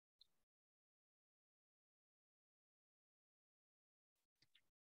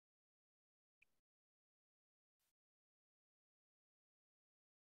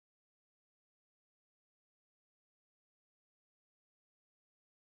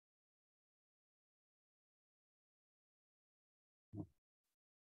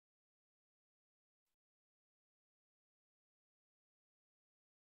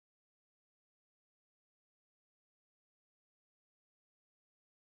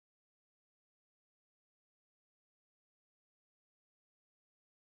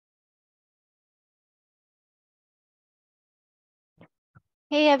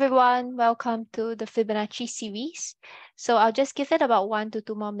Hey everyone, welcome to the Fibonacci series. So I'll just give it about 1 to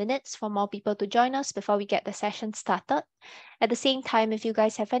 2 more minutes for more people to join us before we get the session started. At the same time, if you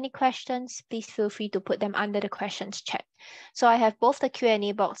guys have any questions, please feel free to put them under the questions chat. So I have both the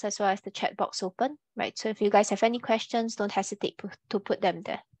Q&A box as well as the chat box open, right? So if you guys have any questions, don't hesitate to put them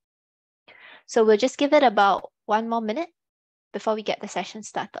there. So we'll just give it about 1 more minute before we get the session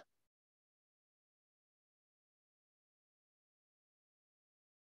started.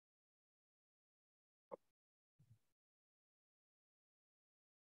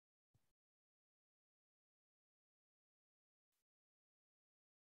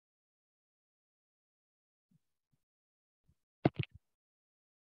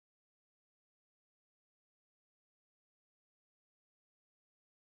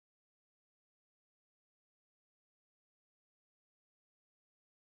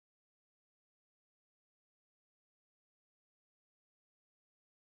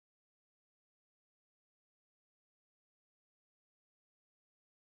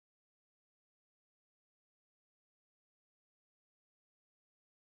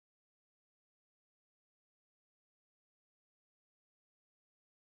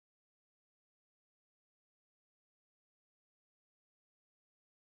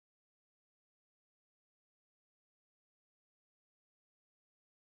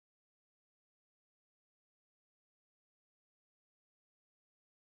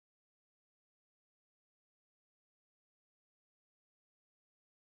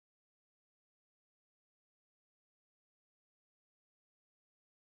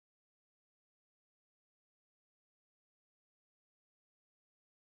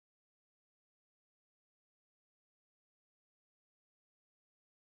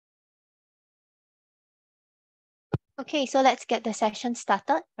 Okay, so let's get the session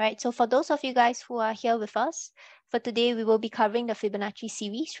started, right? So for those of you guys who are here with us, for today, we will be covering the Fibonacci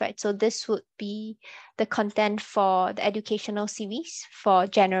series, right? So this would be the content for the educational series for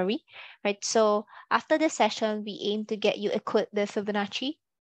January, right? So after this session, we aim to get you equipped with Fibonacci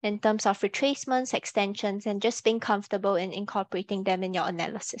in terms of retracements, extensions, and just being comfortable in incorporating them in your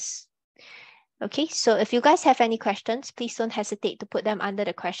analysis. Okay, so if you guys have any questions, please don't hesitate to put them under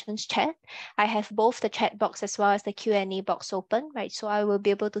the questions chat. I have both the chat box as well as the Q&A box open, right? So I will be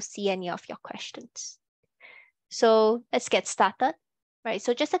able to see any of your questions. So let's get started. Right,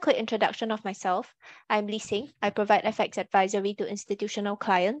 so just a quick introduction of myself. I'm Lee Sing. I provide FX advisory to institutional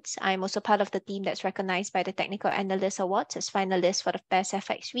clients. I'm also part of the team that's recognized by the Technical Analyst Awards as finalist for the Best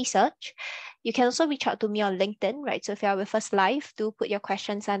FX Research. You can also reach out to me on LinkedIn, right? So if you're with us live, do put your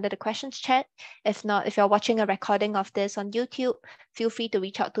questions under the questions chat. If not, if you're watching a recording of this on YouTube, feel free to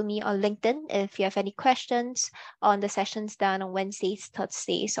reach out to me on LinkedIn if you have any questions on the sessions done on Wednesdays,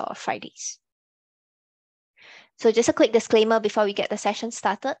 Thursdays, or Fridays. So just a quick disclaimer before we get the session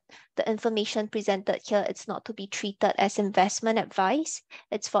started. The information presented here is not to be treated as investment advice.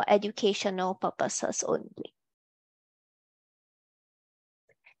 It's for educational purposes only.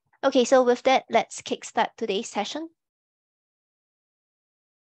 Okay, so with that, let's kickstart today's session.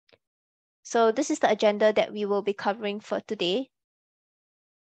 So this is the agenda that we will be covering for today.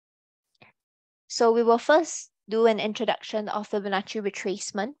 So we will first do an introduction of Fibonacci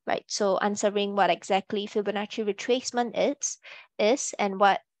retracement, right? So answering what exactly Fibonacci retracement is and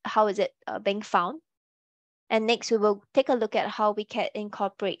how is it being found. And next, we will take a look at how we can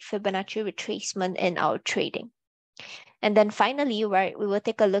incorporate Fibonacci retracement in our trading. And then finally, right, we will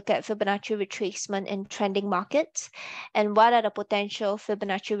take a look at Fibonacci retracement in trending markets and what are the potential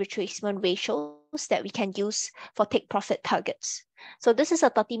Fibonacci retracement ratios that we can use for take profit targets. So this is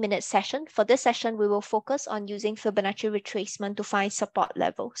a 30-minute session. For this session, we will focus on using Fibonacci retracement to find support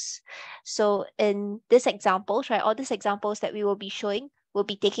levels. So in this examples, right, all these examples that we will be showing, we'll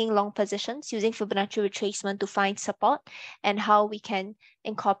be taking long positions using Fibonacci retracement to find support and how we can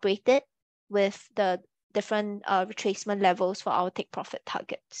incorporate it with the different retracement levels for our take profit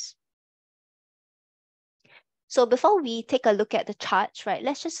targets. So before we take a look at the charts, right,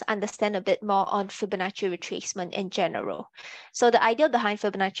 let's just understand a bit more on Fibonacci retracement in general. So the idea behind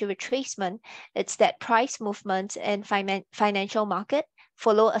Fibonacci retracement is that price movements in financial market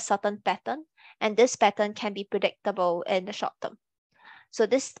follow a certain pattern, and this pattern can be predictable in the short term. So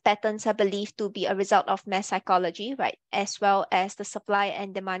these patterns are believed to be a result of mass psychology, right, as well as the supply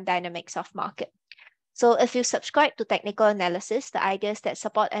and demand dynamics of market. So if you subscribe to technical analysis, the idea is that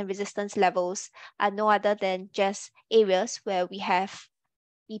support and resistance levels are no other than just areas where we have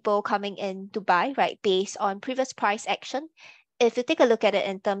people coming in to buy, right, based on previous price action. If you take a look at it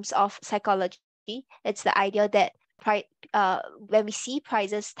in terms of psychology, it's the idea that when we see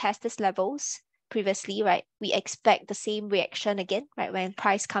prices test these levels, previously, right, we expect the same reaction again, right, when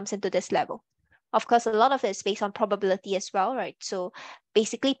price comes into this level. Of course, a lot of it is based on probability as well, right? So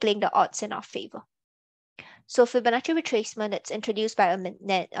basically playing the odds in our favor. So Fibonacci retracement, it's introduced by a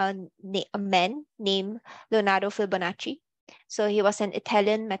man named Leonardo Fibonacci. So he was an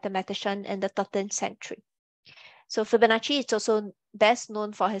Italian mathematician in the 13th century. So Fibonacci is also best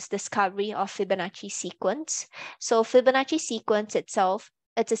known for his discovery of Fibonacci sequence. So Fibonacci sequence itself,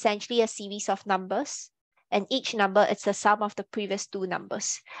 it's essentially a series of numbers, and each number is the sum of the previous two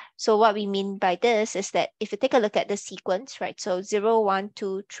numbers. So what we mean by this is that if you take a look at the sequence, right, so 0, 1,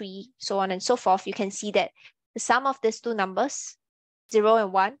 2, 3, so on and so forth, you can see that the sum of these two numbers, 0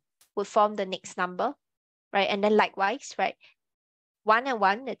 and 1, would form the next number, right? And then likewise, right, 1 and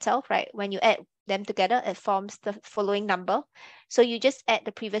 1 itself, right, when you add them together, it forms the following number. So you just add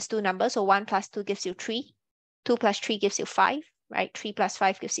the previous two numbers. So 1 plus 2 gives you 3, 2 plus 3 gives you 5, right? 3 plus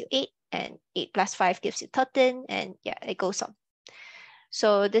 5 gives you 8, and 8 plus 5 gives you 13, and yeah, it goes on.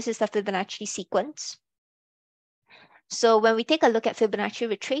 So this is the Fibonacci sequence. So when we take a look at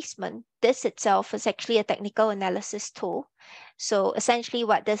Fibonacci retracement, this itself is actually a technical analysis tool. So essentially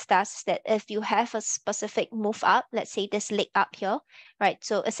what this does is that if you have a specific move up, let's say this leg up here, right?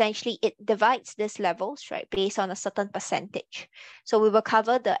 So essentially it divides these levels, right, based on a certain percentage. So we will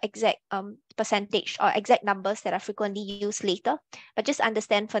cover the exact percentage or exact numbers that are frequently used later. But just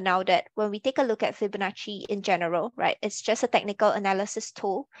understand for now that when we take a look at Fibonacci in general, right, it's just a technical analysis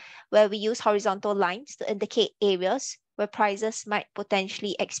tool where we use horizontal lines to indicate areas where prices might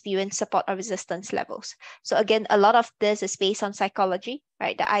potentially experience support or resistance levels. So again, a lot of this is based on psychology,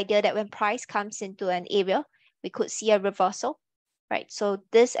 right? The idea that when price comes into an area, we could see a reversal, right? So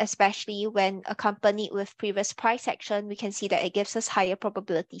this, especially when accompanied with previous price action, we can see that it gives us higher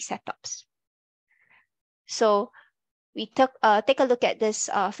probability setups. So we take a look at this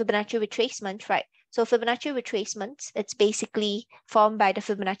Fibonacci retracement, right? So Fibonacci retracements, it's basically formed by the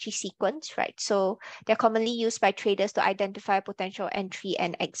Fibonacci sequence, right? So they're commonly used by traders to identify potential entry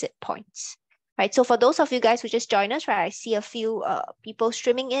and exit points, right? So for those of you guys who just joined us, right, I see a few people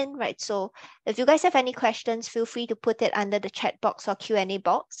streaming in, right? So if you guys have any questions, feel free to put it under the chat box or Q&A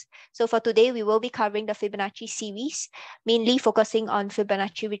box. So for today, we will be covering the Fibonacci series, mainly focusing on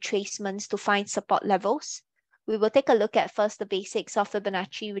Fibonacci retracements to find support levels. We will take a look at first the basics of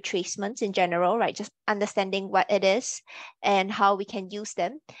Fibonacci retracements in general, right? Just understanding what it is and how we can use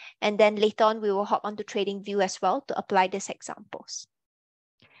them. And then later on, we will hop onto TradingView as well to apply these examples.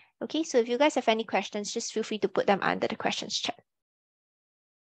 Okay, so if you guys have any questions, just feel free to put them under the questions chat.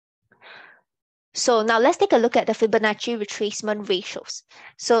 So now let's take a look at the Fibonacci retracement ratios.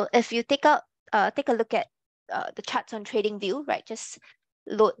 So if you take a look at the charts on TradingView, right? Just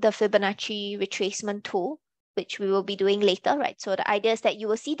load the Fibonacci retracement tool, which we will be doing later, right? So the idea is that you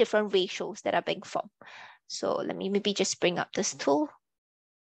will see different ratios that are being formed. So let me maybe just bring up this tool.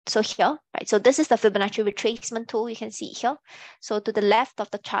 So here, right? So this is the Fibonacci retracement tool you can see here. So to the left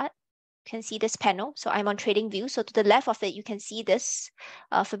of the chart, you can see this panel. So I'm on TradingView. So to the left of it, you can see this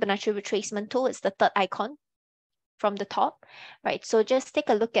Fibonacci retracement tool. It's the third icon from the top, right? So just take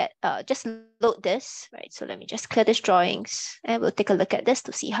a look at, just load this, right? So let me just clear this drawings and we'll take a look at this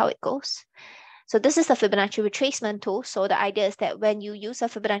to see how it goes. So this is the Fibonacci retracement tool. So the idea is that when you use a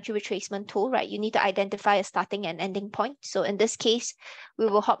Fibonacci retracement tool, right, you need to identify a starting and ending point. So in this case, we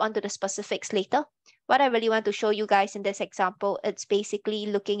will hop onto the specifics later. What I really want to show you guys in this example, it's basically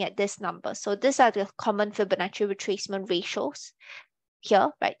looking at this number. So these are the common Fibonacci retracement ratios here,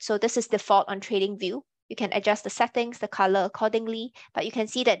 right? So this is default on TradingView. You can adjust the settings, the color accordingly, but you can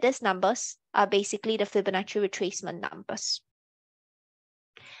see that these numbers are basically the Fibonacci retracement numbers.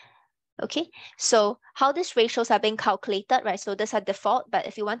 Okay, so how these ratios are being calculated, right? So these are default, but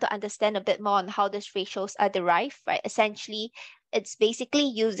if you want to understand a bit more on how these ratios are derived, right? Essentially, it's basically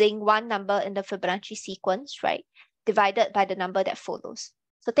using one number in the Fibonacci sequence, right? Divided by the number that follows.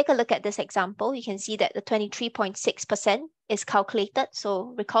 So take a look at this example. You can see that the 23.6% is calculated.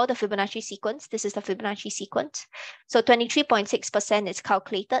 So recall the Fibonacci sequence. This is the Fibonacci sequence. So 23.6% is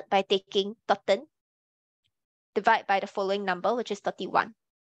calculated by taking 13, divide by the following number, which is 31.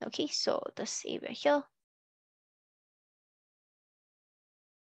 Okay, so this area here.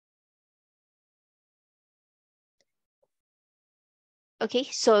 Okay,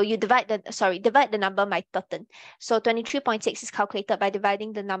 so you divide the number by 13. So 23.6 is calculated by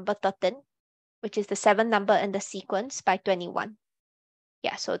dividing the number 13, which is the 7th number in the sequence, by 21.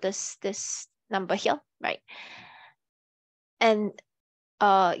 Yeah, so this number here, right? And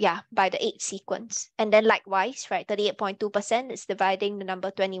yeah, by the 8th sequence. And then likewise, right, 38.2% is dividing the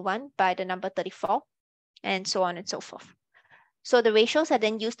number 21 by the number 34, and so on and so forth. So the ratios are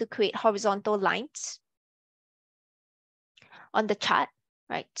then used to create horizontal lines on the chart,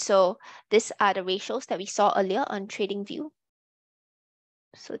 right? So these are the ratios that we saw earlier on TradingView.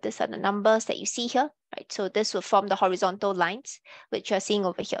 So these are the numbers that you see here, right? So this will form the horizontal lines, which you're seeing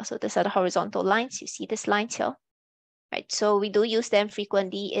over here. So these are the horizontal lines. You see these lines here, right? So we do use them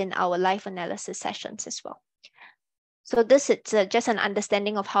frequently in our live analysis sessions as well. So this is just an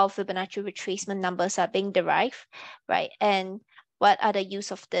understanding of how Fibonacci retracement numbers are being derived, right? And what are the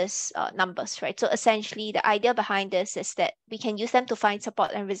use of these numbers, right? So essentially, the idea behind this is that we can use them to find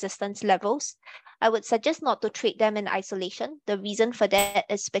support and resistance levels. I would suggest not to trade them in isolation. The reason for that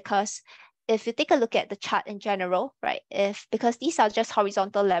is because if you take a look at the chart in general, right, because these are just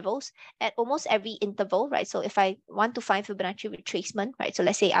horizontal levels at almost every interval, right? So if I want to find Fibonacci retracement, right? So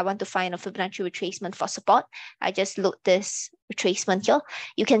let's say I want to find a Fibonacci retracement for support. I just load this retracement here.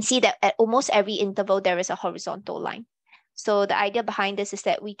 You can see that at almost every interval, there is a horizontal line. So the idea behind this is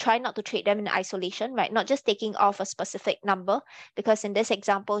that we try not to trade them in isolation, right? Not just taking off a specific number, because in these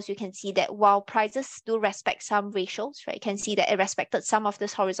examples, you can see that while prices do respect some ratios, right? You can see that it respected some of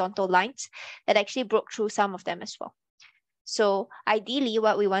these horizontal lines, it actually broke through some of them as well. So ideally,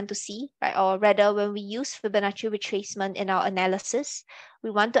 what we want to see, right, or rather when we use Fibonacci retracement in our analysis,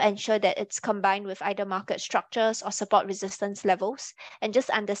 we want to ensure that it's combined with either market structures or support resistance levels, and just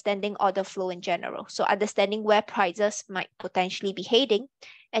understanding order flow in general. So understanding where prices might potentially be heading,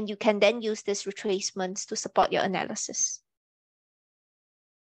 and you can then use these retracements to support your analysis.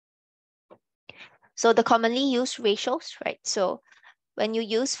 So the commonly used ratios, right? So when you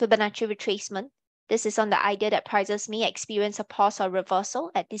use Fibonacci retracement, this is on the idea that prices may experience a pause or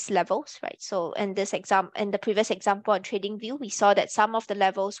reversal at these levels, right? So in the previous example on TradingView, we saw that some of the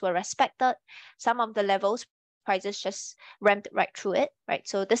levels were respected, some of the levels prices just ramped right through it, right?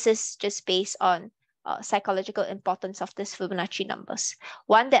 So this is just based on psychological importance of these Fibonacci numbers.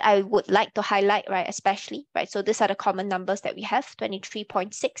 One that I would like to highlight, right, especially, right? So these are the common numbers that we have: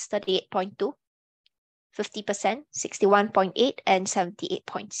 23.6, 38.2. 50%, 61.8, and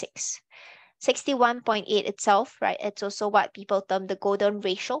 78.6. 61.8 itself, right, it's also what people term the golden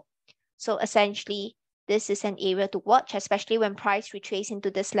ratio. So essentially, this is an area to watch, especially when price retrace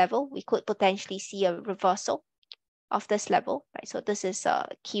into this level. We could potentially see a reversal of this level, right? So this is a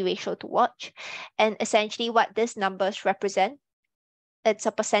key ratio to watch. And essentially what these numbers represent, it's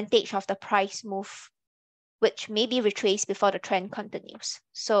a percentage of the price move, which may be retraced before the trend continues.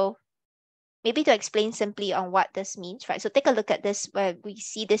 So maybe to explain simply on what this means, right? So take a look at this where we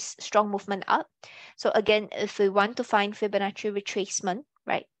see this strong movement up. So again, if we want to find Fibonacci retracement,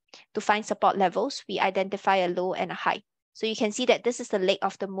 right, to find support levels, we identify a low and a high. So you can see that this is the leg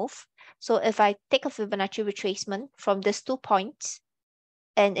of the move. So if I take a Fibonacci retracement from these 2 points,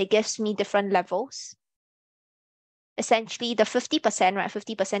 and it gives me different levels, essentially the 50%, right?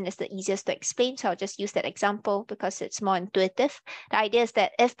 50% is the easiest to explain. So I'll just use that example because it's more intuitive. The idea is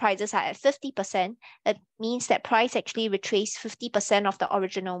that if prices are at 50%, it means that price actually retraced 50% of the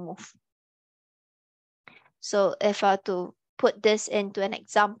original move. So if I were to put this into an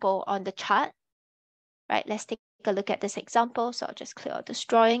example on the chart, right? Let's take a look at this example. So I'll just clear out these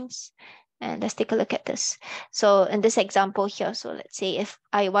drawings. And let's take a look at this. So in this example here, so let's say if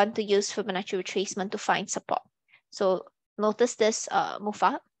I want to use Fibonacci retracement to find support. So notice this move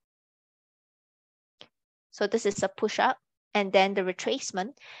up. So this is a push up and then the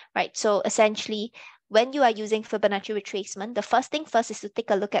retracement, right? So essentially, when you are using Fibonacci retracement, the first thing first is to take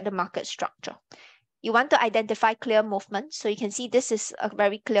a look at the market structure. You want to identify clear movement. So you can see this is a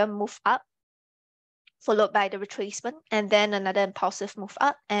very clear move up, followed by the retracement, and then another impulsive move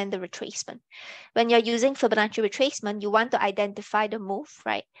up and the retracement. When you're using Fibonacci retracement, you want to identify the move,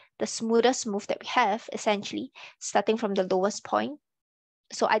 right? The smoothest move that we have, essentially, starting from the lowest point.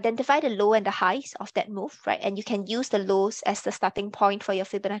 So identify the low and the highs of that move, right? And you can use the lows as the starting point for your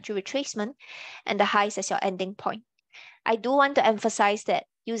Fibonacci retracement and the highs as your ending point. I do want to emphasize that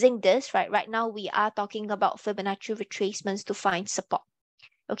using this, right now we are talking about Fibonacci retracements to find support.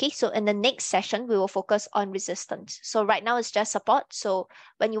 Okay, so in the next session, we will focus on resistance. So right now it's just support. So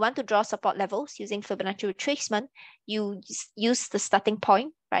when you want to draw support levels using Fibonacci retracement, you use the starting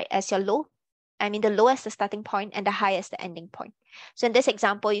point, right, as your low. I mean, the low as the starting point and the high as the ending point. So in this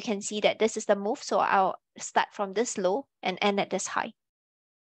example, you can see that this is the move. So I'll start from this low and end at this high.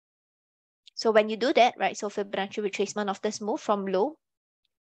 So when you do that, right, so Fibonacci retracement of this move from low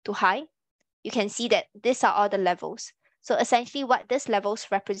to high, you can see that these are all the levels. So essentially what these levels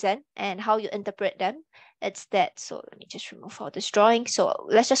represent and how you interpret them, it's that. So let me just remove all this drawing. So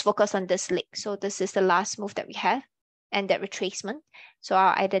let's just focus on this leg. So this is the last move that we have and that retracement. So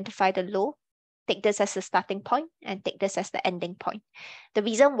I'll identify the low, take this as the starting point and take this as the ending point. The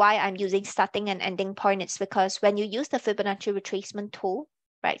reason why I'm using starting and ending point is because when you use the Fibonacci retracement tool,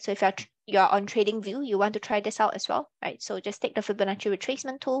 right? So if you're on TradingView, you want to try this out as well, right? So just take the Fibonacci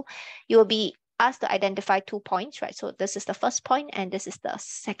retracement tool. You will be asked to identify 2 points, right? So this is the first point and this is the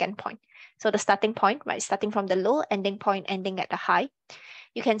second point. So the starting point, right? Starting from the low, ending point, ending at the high.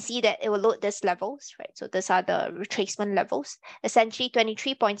 You can see that it will load these levels, right? So these are the retracement levels. Essentially,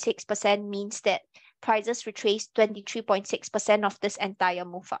 23.6% means that prices retrace 23.6% of this entire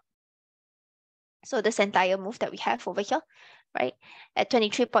move up. So this entire move that we have over here, right? At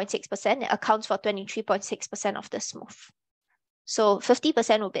 23.6%, it accounts for 23.6% of this move. So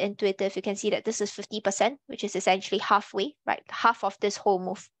 50% will be intuitive. You can see that this is 50%, which is essentially halfway, right? Half of this whole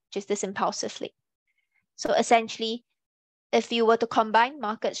move, which is this impulsive flick. So essentially, if you were to combine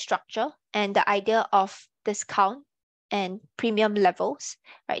market structure and the idea of discount and premium levels,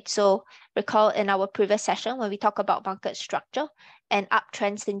 right? So recall in our previous session when we talk about market structure and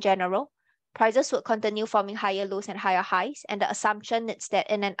uptrends in general, prices would continue forming higher lows and higher highs. And the assumption is that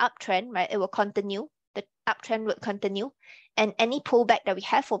in an uptrend, right, it will continue, the uptrend would continue. And any pullback that we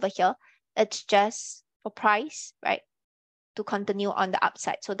have over here, it's just for price, right, to continue on the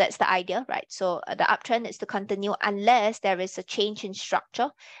upside. So that's the idea, right? So the uptrend is to continue unless there is a change in structure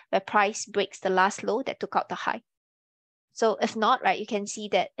where price breaks the last low that took out the high. So if not, right, you can see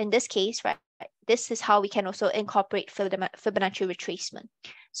that in this case, right, this is how we can also incorporate Fibonacci retracement.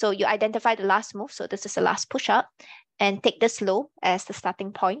 So you identify the last move. So this is the last push up and take this low as the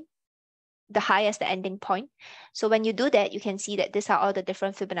starting point, the high as the ending point. So when you do that, you can see that these are all the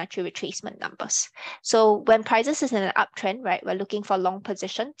different Fibonacci retracement numbers. So when prices is in an uptrend, right, we're looking for long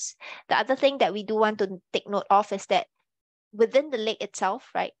positions. The other thing that we do want to take note of is that within the leg itself,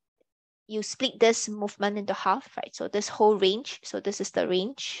 right, you split this movement into half, right? So this whole range, so this is the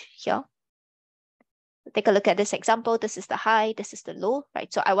range here. Take a look at this example. This is the high, this is the low,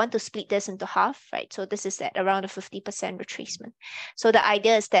 right? So I want to split this into half, right? So this is at around a 50% retracement. So the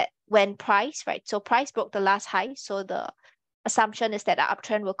idea is that when price, right? So price broke the last high. So the assumption is that the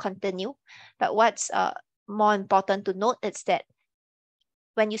uptrend will continue. But what's more important to note is that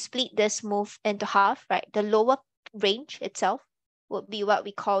when you split this move into half, right? The lower range itself would be what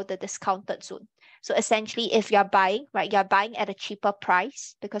we call the discounted zone. So essentially, if you're buying, right? You're buying at a cheaper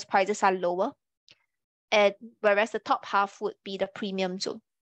price because prices are lower. And whereas the top half would be the premium zone.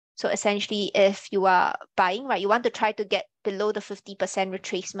 So essentially, if you are buying, right, you want to try to get below the 50%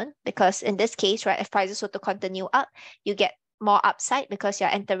 retracement because in this case, right, if prices were to continue up, you get more upside because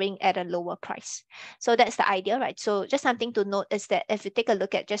you're entering at a lower price. So that's the idea, right? So just something to note is that if you take a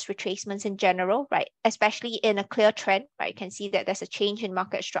look at just retracements in general, right, especially in a clear trend, right, you can see that there's a change in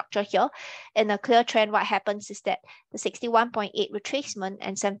market structure here. In a clear trend, what happens is that the 61.8 retracement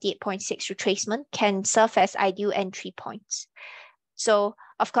and 78.6 retracement can serve as ideal entry points. So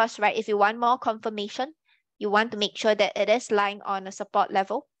of course, right, if you want more confirmation, you want to make sure that it is lying on a support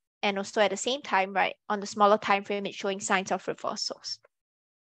level. And also at the same time, right, on the smaller time frame, it's showing signs of reversals.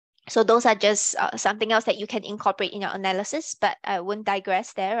 So those are just something else that you can incorporate in your analysis, but I wouldn't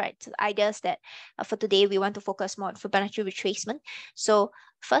digress there, right? So the idea is that for today, we want to focus more on Fibonacci retracement. So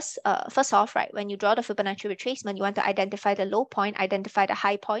first off, right, when you draw the Fibonacci retracement, you want to identify the low point, identify the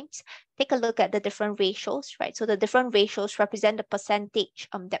high points, take a look at the different ratios, right? So the different ratios represent the percentage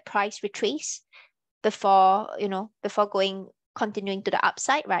that price retrace before continuing to the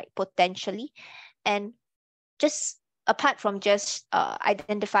upside, right, potentially. And just apart from just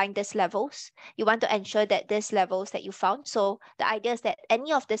identifying these levels, you want to ensure that these levels that you found, so the idea is that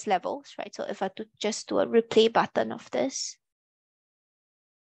any of these levels, right, so if I just do a replay button of this.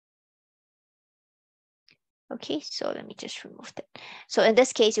 Okay, so let me just remove that. So in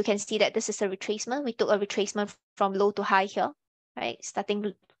this case, you can see that this is a retracement. We took a retracement from low to high here, right,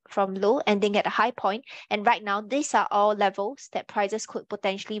 starting from low, ending at a high point. And right now, these are all levels that prices could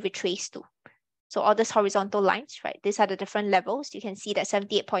potentially retrace to. So all these horizontal lines, right? These are the different levels. You can see that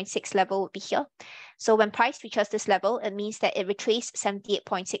 78.6 level would be here. So when price reaches this level, it means that it retraced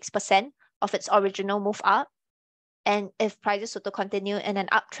 78.6% of its original move up. And if prices were to continue in an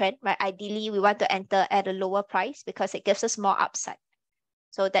uptrend, right? Ideally, we want to enter at a lower price because it gives us more upside.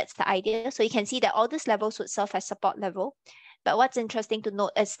 So that's the idea. So you can see that all these levels would serve as support level. But what's interesting to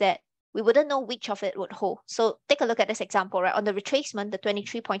note is that we wouldn't know which of it would hold. So take a look at this example, right? On the retracement, the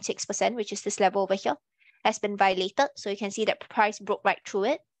 23.6%, which is this level over here, has been violated. So you can see that price broke right through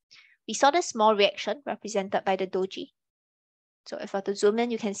it. We saw this small reaction represented by the doji. So if I were to zoom in,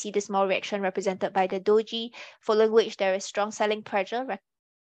 you can see this small reaction represented by the doji, following which there is strong selling pressure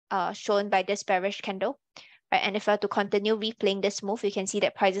shown by this bearish candle. right? And if I were to continue replaying this move, you can see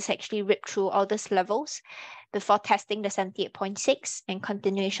that prices actually ripped through all these levels before testing the 78.6 and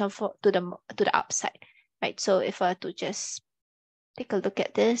continuation to the upside, right? So if I were to just take a look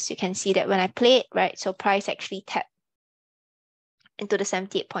at this, you can see that when I play it, right, so price actually tapped into the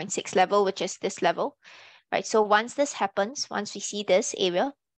 78.6 level, which is this level, right? So once this happens, once we see this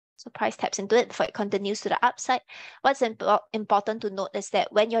area, so price taps into it before it continues to the upside. What's important to note is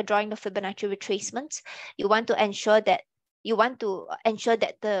that when you're drawing the Fibonacci retracements, you want to ensure that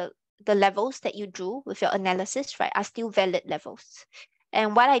the levels that you drew with your analysis, right, are still valid levels.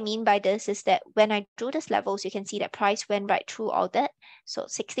 And what I mean by this is that when I drew these levels, you can see that price went right through all that. So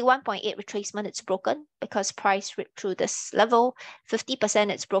 61.8 retracement, it's broken because price ripped through this level. 50%,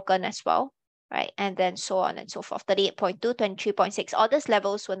 it's broken as well, right? And then so on and so forth. 38.2, 23.6, all these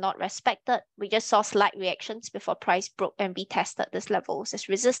levels were not respected. We just saw slight reactions before price broke and retested these levels as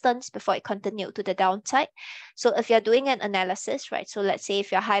resistance before it continued to the downside. So if you're doing an analysis, right? So let's say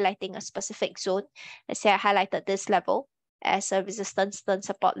if you're highlighting a specific zone, let's say I highlighted this level as a resistance turn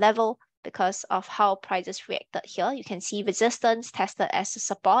support level because of how prices reacted here. You can see resistance tested as a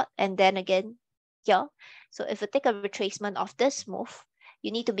support and then again here. So if you take a retracement of this move,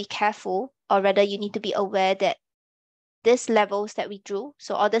 you need to be careful, or rather you need to be aware that these levels that we drew,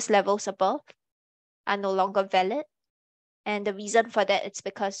 so all these levels above, are no longer valid. And the reason for that is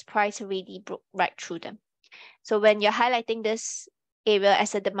because price already broke right through them. So when you're highlighting this area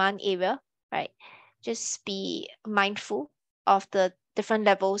as a demand area, right, just be mindful of the different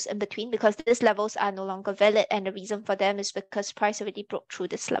levels in between because these levels are no longer valid. And the reason for them is because price already broke through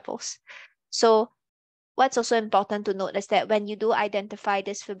these levels. So what's also important to note is that when you do identify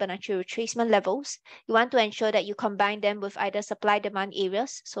these Fibonacci retracement levels, you want to ensure that you combine them with either supply-demand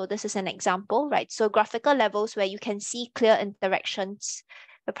areas. So this is an example, right? So graphical levels where you can see clear interactions.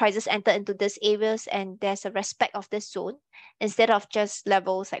 The prices enter into these areas and there's a respect of this zone instead of just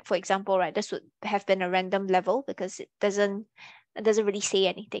levels like, for example, right, this would have been a random level because it doesn't really say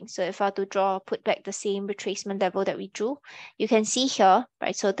anything. So if I were to put back the same retracement level that we drew, you can see here,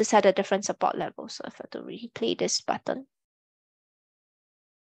 right? So these are the different support levels. So if I were to replay this button,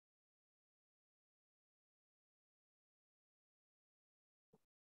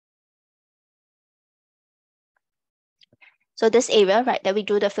 so this area, right, that we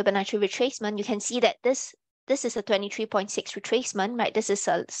drew the Fibonacci retracement, you can see that this is a 23.6 retracement, right? This is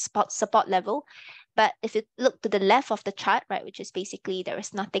a support level. But if you look to the left of the chart, right, which is basically there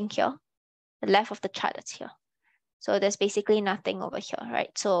is nothing here, the left of the chart is here. So there's basically nothing over here, right?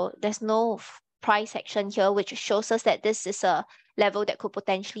 So there's no price action here, which shows us that this is a level that could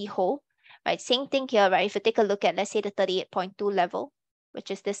potentially hold, right? Same thing here, right? If you take a look at, let's say, the 38.2 level, which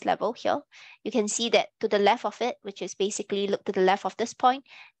is this level here, you can see that to the left of it, which is basically look to the left of this point,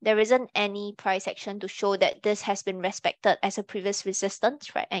 there isn't any price action to show that this has been respected as a previous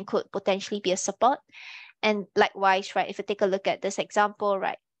resistance, right? And could potentially be a support. And likewise, right, if you take a look at this example,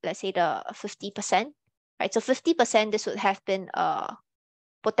 right, let's say the 50%, right? So 50%, this would have been a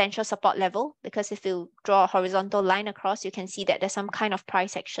potential support level because if you draw a horizontal line across, you can see that there's some kind of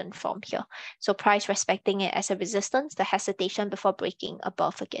price action formed here. So price respecting it as a resistance, the hesitation before breaking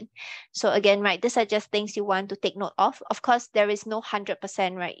above again. So again, right, these are just things you want to take note of. Of course, there is no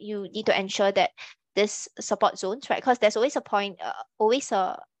 100%, right? You need to ensure that this support zones, right? Because there's always always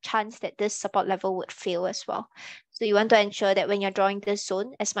a chance that this support level would fail as well. So you want to ensure that when you're drawing this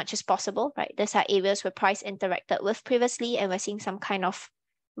zone as much as possible, right? These are areas where price interacted with previously and we're seeing some kind of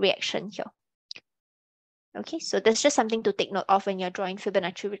reaction here. Okay, so that's just something to take note of when you're drawing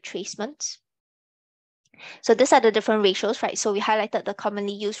Fibonacci retracements. So these are the different ratios, right? So we highlighted the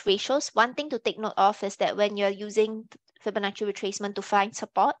commonly used ratios. One thing to take note of is that when you're using Fibonacci retracement to find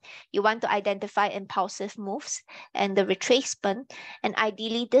support, you want to identify impulsive moves and the retracement, and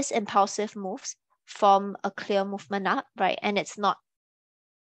ideally these impulsive moves form a clear movement up, right? And it's not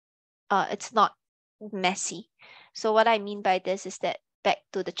messy. So what I mean by this is that back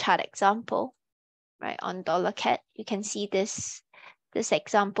to the chart example, right, on dollar CAD, you can see this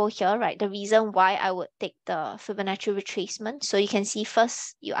example here, right? The reason why I would take the Fibonacci retracement. So you can see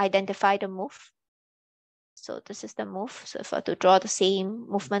first you identify the move. So this is the move. So if I were to draw the same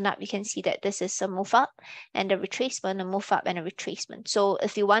movement up, you can see that this is a move up and a retracement, a move up and a retracement. So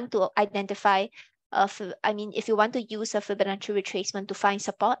if you want to identify if you want to use a Fibonacci retracement to find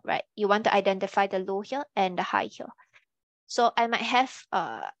support, right, you want to identify the low here and the high here. So I might have,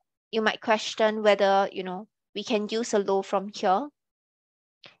 you might question whether, we can use a low from here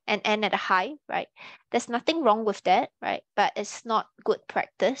and end at a high, right? There's nothing wrong with that, right? But it's not good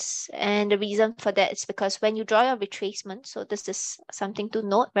practice. And the reason for that is because when you draw your retracement, so this is something to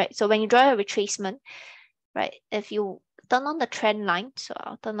note, right? So when you draw your retracement, right? If you turn on the trend line, so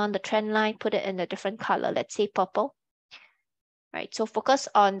I'll turn on the trend line, put it in a different color, let's say purple, right? So focus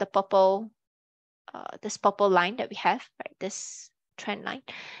on the purple, this purple line that we have, right? This trend line.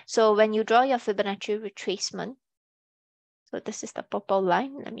 So when you draw your Fibonacci retracement, so this is the purple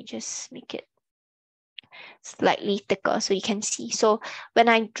line. Let me just make it slightly thicker so you can see. So when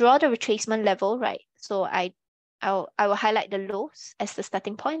I draw the retracement level, right? So I will highlight the lows as the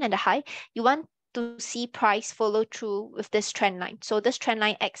starting point and the high. You want to see price follow through with this trend line. So this trend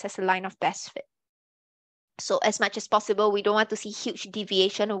line acts as a line of best fit. So as much as possible, we don't want to see huge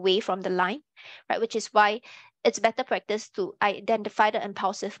deviation away from the line, right? Which is why it's better practice to identify the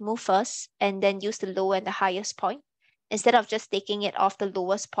impulsive move first and then use the low and the highest point, instead of just taking it off the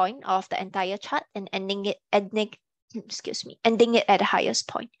lowest point of the entire chart and ending it at the highest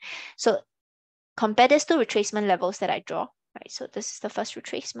point. So compare this to retracement levels that I draw, right? So this is the first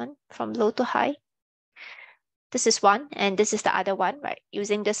retracement from low to high. This is one, and this is the other one, right?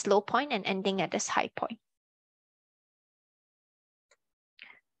 Using this low point and ending at this high point.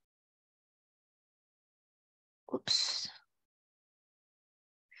 Oops.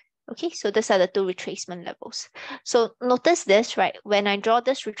 Okay, so these are the two retracement levels. So notice this, right? When I draw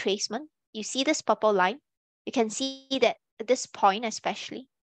this retracement, you see this purple line. You can see that at this point, especially,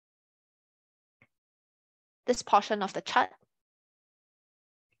 this portion of the chart,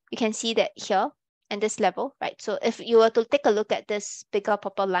 you can see that here and this level, right? So if you were to take a look at this bigger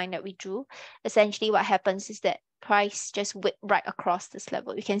purple line that we drew, essentially what happens is that price just whip right across this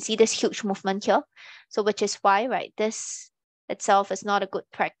level. You can see this huge movement here. So which is why, right, this itself is not a good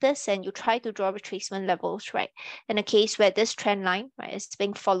practice, and you try to draw retracement levels, right? In a case where this trend line, right, is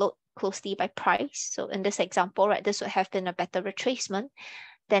being followed closely by price. So in this example, right, this would have been a better retracement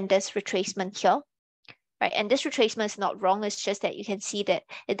than this retracement here. Right, and this retracement is not wrong. It's just that you can see that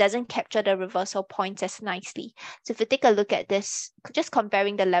it doesn't capture the reversal points as nicely. So if you take a look at this, just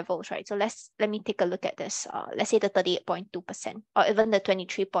comparing the levels, right? So let me take a look at this. Let's say the 38.2% or even the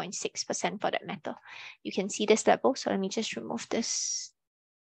 23.6% for that matter. You can see this level. So let me just remove this,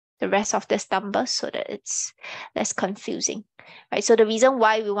 the rest of this number, so that it's less confusing, right? So the reason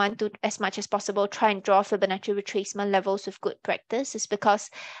why we want to, as much as possible, try and draw Fibonacci retracement levels with good practice is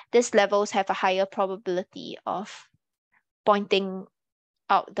because these levels have a higher probability of pointing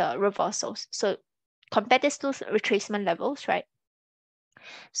out the reversals. So compare this to retracement levels, right?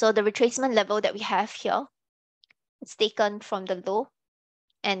 So the retracement level that we have here, it's taken from the low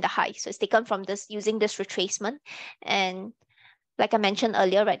and the high. So it's taken from this, using this retracement. And like I mentioned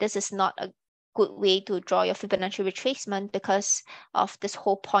earlier, right, this is not a good way to draw your Fibonacci retracement because of this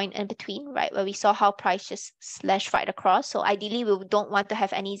whole point in between, right, where we saw how price just slashed right across. So ideally, we don't want to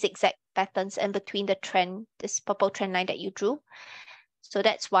have any zigzag patterns in between the trend, this purple trend line that you drew. So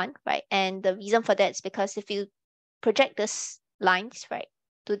that's one, right? And the reason for that is because if you project this lines, right,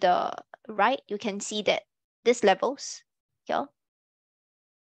 to the right, you can see that these levels here.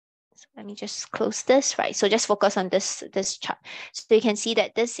 So let me just close this, right? So just focus on this chart. So you can see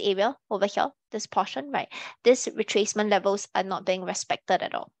that this area over here, this portion, right? This retracement levels are not being respected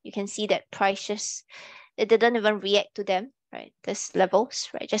at all. You can see that price just, it didn't even react to them, right? This levels,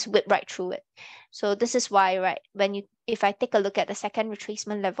 right? Just whip right through it. So this is why, right? If I take a look at the second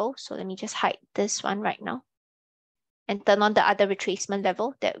retracement level, so let me just hide this one right now and turn on the other retracement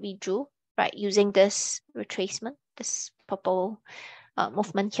level that we drew, right? Using this retracement, this purple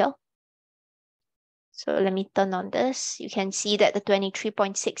movement here. So let me turn on this. You can see that the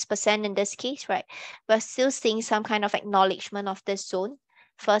 23.6% in this case, right? We're still seeing some kind of acknowledgement of this zone.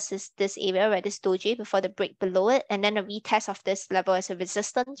 First is this area, right, this doji before the break below it, and then a retest of this level as a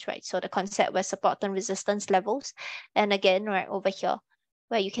resistance, right? So the concept where support and resistance levels. And again, right over here,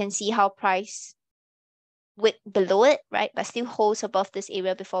 where you can see how price wick below it, right, but still holds above this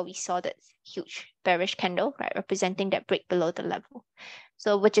area before we saw that huge bearish candle, right, representing that break below the level.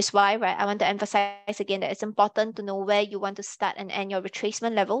 So which is why, right, I want to emphasize again that it's important to know where you want to start and end your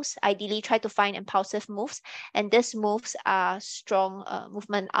retracement levels. Ideally, try to find impulsive moves, and these moves are strong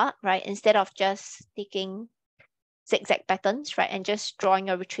movement up, right, instead of just taking zigzag patterns, right, and just drawing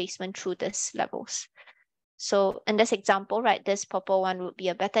your retracement through these levels. So in this example, right, this purple one would be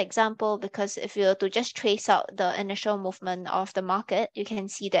a better example, because if you were to just trace out the initial movement of the market, you can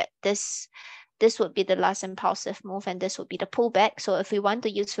see that this would be the last impulsive move and this would be the pullback. So if we want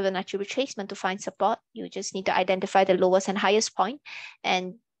to use Fibonacci retracement to find support, you just need to identify the lowest and highest point,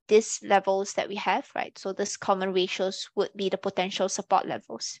 and these levels that we have, right? So this common ratios would be the potential support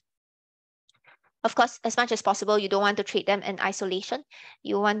levels. Of course, as much as possible, you don't want to trade them in isolation.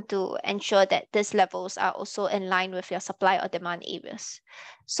 You want to ensure that these levels are also in line with your supply or demand areas.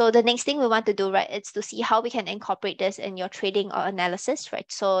 So the next thing we want to do, right, is to see how we can incorporate this in your trading or analysis,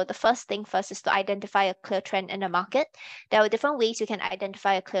 right? So the first thing first is to identify a clear trend in the market. There are different ways you can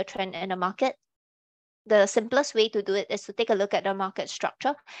identify a clear trend in the market. The simplest way to do it is to take a look at the market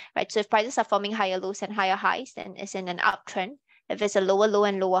structure, right? So if prices are forming higher lows and higher highs, then it's in an uptrend. If it's a lower low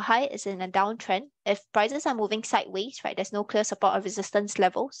and lower high, it's in a downtrend. If prices are moving sideways, right, there's no clear support or resistance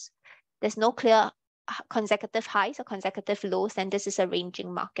levels. There's no clear consecutive highs or consecutive lows, then this is a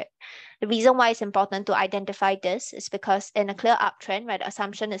ranging market. The reason why it's important to identify this is because in a clear uptrend, right, the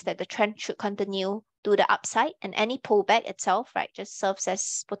assumption is that the trend should continue to the upside, and any pullback itself, right, just serves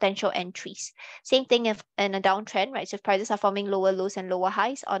as potential entries. Same thing if in a downtrend, right, so if prices are forming lower lows and lower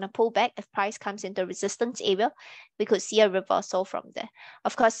highs, on a pullback, if price comes into resistance area, we could see a reversal from there.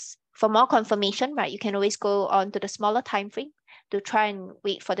 Of course, for more confirmation, right, you can always go on to the smaller time frame to try and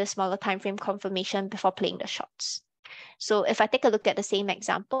wait for the smaller time frame confirmation before playing the shorts. So if I take a look at the same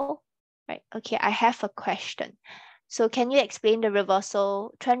example, right, okay, I have a question. So can you explain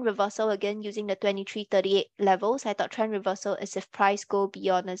the trend reversal again using the 2338 levels? I thought trend reversal is if price go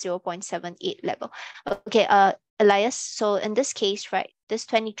beyond a 0.78 level. Okay, Elias, so in this case, right, this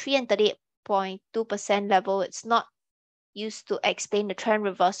 23 and 38.2% level, it's not used to explain the trend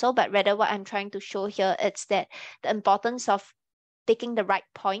reversal, but rather what I'm trying to show here is that the importance of picking the right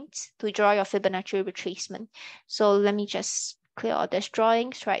points to draw your Fibonacci retracement. So let me just clear all these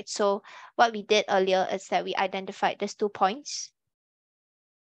drawings, right? So what we did earlier is that we identified these 2 points.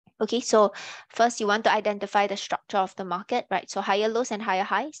 Okay, so first you want to identify the structure of the market, right? So higher lows and higher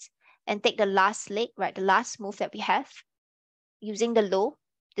highs, and take the last leg, right? The last move that we have using the low.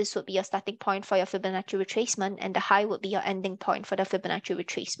 This would be your starting point for your Fibonacci retracement, and the high would be your ending point for the Fibonacci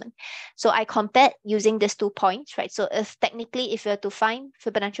retracement. So I compared using these 2 points, right? So if you're to find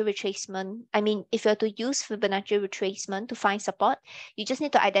Fibonacci retracement, if you're to use Fibonacci retracement to find support, you just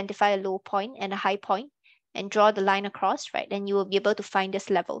need to identify a low point and a high point and draw the line across, right? Then you will be able to find these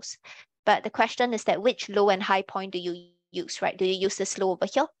levels. But the question is that which low and high point do you use, right? Do you use this low over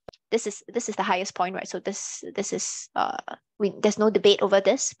here? This is the highest point, right? So this is there's no debate over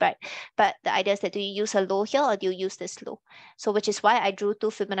this, but the idea is that do you use a low here or do you use this low? So which is why I drew 2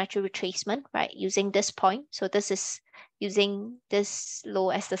 Fibonacci retracement, right? Using this point. So this is using this low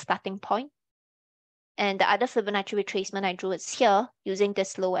as the starting point. And the other Fibonacci retracement I drew is here using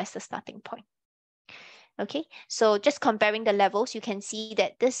this low as the starting point. Okay, so just comparing the levels, you can see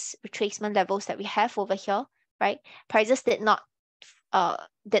that this retracement levels that we have over here, right? Prices did not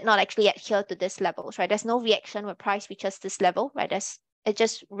actually adhere to this levels, right? There's no reaction when price reaches this level, right? It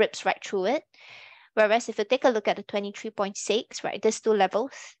just rips right through it. Whereas if you take a look at the 23.6, right, these 2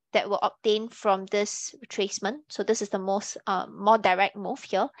 levels that were obtained from this retracement, so this is the most more direct move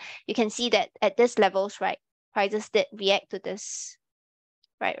here. You can see that at these levels, right, prices did react to this,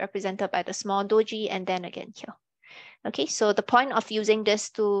 right, represented by the small doji and then again here. Okay, so the point of using these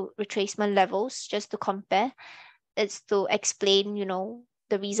 2 retracement levels just to compare is to explain,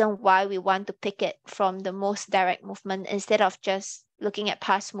 the reason why we want to pick it from the most direct movement instead of just looking at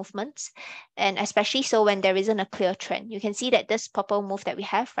past movements, and especially so when there isn't a clear trend. You can see that this purple move that we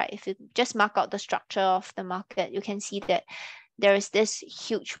have, right, if you just mark out the structure of the market, you can see that there is this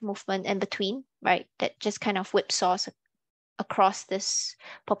huge movement in between, right, that just kind of whipsaws across this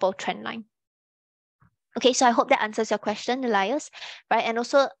purple trend line. Okay, so I hope that answers your question, Elias, right? And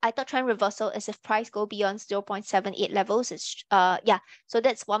also, I thought trend reversal is if price go beyond 0.78 levels. It's so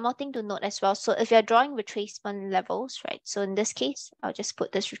that's one more thing to note as well. So if you're drawing retracement levels, right? So in this case, I'll just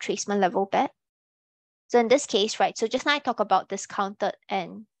put this retracement level back. So in this case, right? So just now I talk about discounted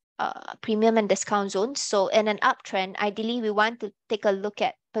and premium and discount zones. So in an uptrend, ideally we want to take a look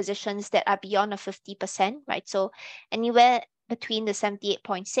at positions that are beyond a 50%, right? So anywhere between the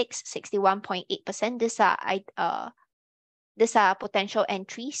 78.6, 61.8%, these are potential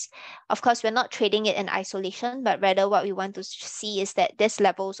entries. Of course, we're not trading it in isolation, but rather what we want to see is that these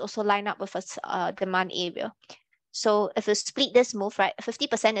levels also line up with a demand area. So if you split this move, right,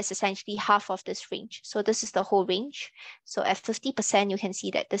 50% is essentially half of this range. So this is the whole range. So at 50%, you can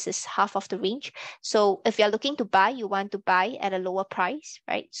see that this is half of the range. So if you're looking to buy, you want to buy at a lower price,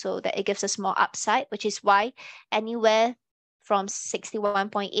 right? So that it gives us more upside, which is why anywhere from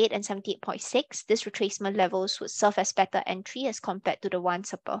 61.8 and 78.6, this retracement levels would serve as better entry as compared to the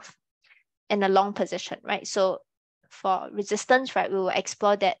ones above in a long position, right? So for resistance, right, we will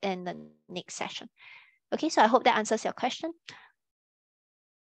explore that in the next session. Okay, so I hope that answers your question.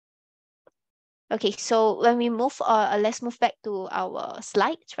 Okay, so when we move, let's move back to our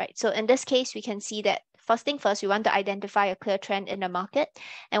slides, right? So in this case, we can see that first thing first, we want to identify a clear trend in the market.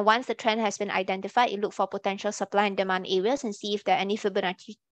 And once the trend has been identified, you look for potential supply and demand areas and see if there are any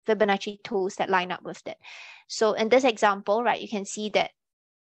Fibonacci tools that line up with that. So in this example, right, you can see that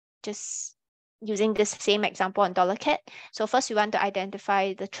just using this same example on dollar CAD. So first we want to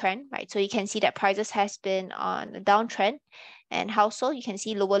identify the trend, right? So you can see that prices has been on a downtrend, and how so? You can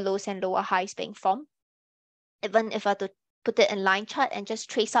see lower lows and lower highs being formed. Even if I were to put it in line chart and just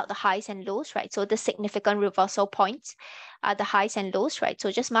trace out the highs and lows, right? So the significant reversal points are the highs and lows, right?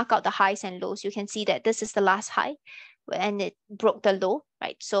 So just mark out the highs and lows. You can see that this is the last high and it broke the low,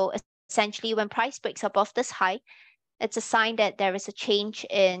 right? So essentially when price breaks above this high, it's a sign that there is a change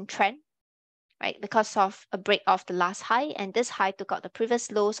in trend, right? Because of a break of the last high, and this high took out the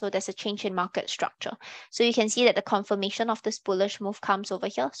previous low, so there's a change in market structure. So you can see that the confirmation of this bullish move comes over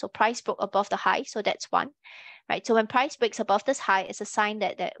here. So price broke above the high, so that's one, right? So when price breaks above this high, it's a sign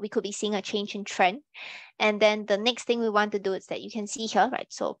that we could be seeing a change in trend. And then the next thing we want to do is that you can see here, right?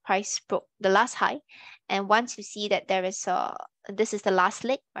 So price broke the last high. And once you see that there is this is the last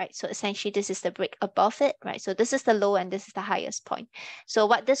leg, right? So essentially this is the break above it, right? So this is the low and this is the highest point. So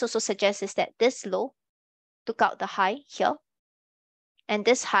what this also suggests is that this low took out the high here. And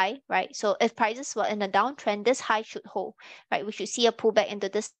this high, right? So if prices were in a downtrend, this high should hold, right? We should see a pullback into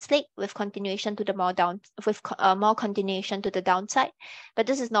this leg with continuation to the more continuation to the downside. But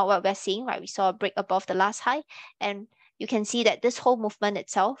this is not what we're seeing, right? We saw a break above the last high, and you can see that this whole movement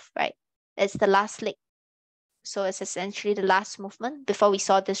itself, right, is the last leg. So it's essentially the last movement before we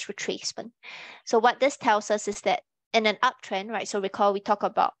saw this retracement. So what this tells us is that in an uptrend, right? So recall we talk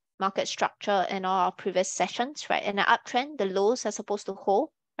about market structure in all our previous sessions, right? In an uptrend, the lows are supposed to hold,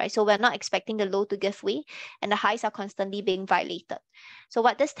 right? So we're not expecting the low to give way, and the highs are constantly being violated. So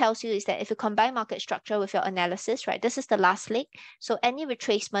what this tells you is that if you combine market structure with your analysis, right, this is the last leg. So any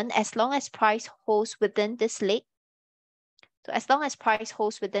retracement, as long as price holds within this leg, so as long as price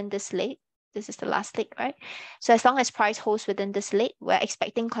holds within this leg, this is the last leg, right? So as long as price holds within this leg, we're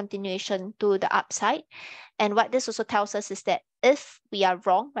expecting continuation to the upside. And what this also tells us is that if we are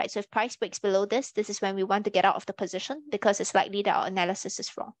wrong, right? So if price breaks below this is when we want to get out of the position because it's likely that our analysis is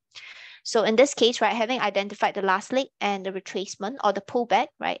wrong. So in this case, right, having identified the last leg and the retracement or the pullback,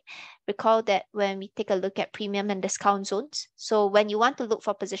 right, recall that when we take a look at premium and discount zones, so when you want to look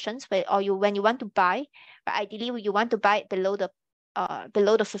for positions when you want to buy, right, ideally you want to buy it below the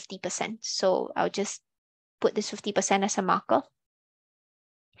 50%. So I'll just put this 50% as a marker.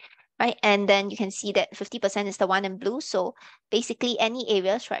 Right, and then you can see that 50% is the one in blue. So basically any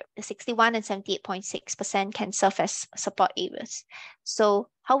areas, right, the 61 and 78.6% can serve as support areas. So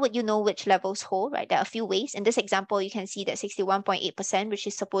how would you know which levels hold, right? There are a few ways. In this example, you can see that 61.8%, which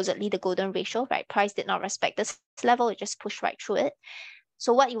is supposedly the golden ratio, right? Price did not respect this level, it just pushed right through it.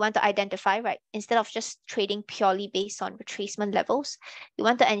 So what you want to identify, right, instead of just trading purely based on retracement levels, you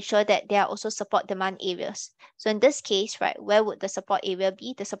want to ensure that there are also support demand areas. So in this case, right, where would the support area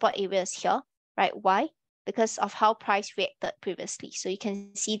be? The support area is here, right? Why? Because of how price reacted previously. So you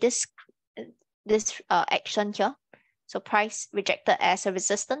can see this action here. So price rejected as a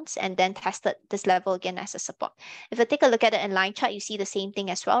resistance and then tested this level again as a support. If you take a look at it in line chart, you see the same thing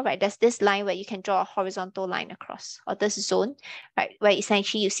as well, right? There's this line where you can draw a horizontal line across, or this zone, right? Where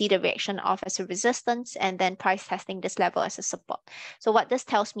essentially you see the reaction of as a resistance and then price testing this level as a support. So what this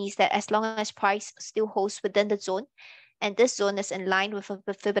tells me is that as long as price still holds within the zone, and this zone is in line with a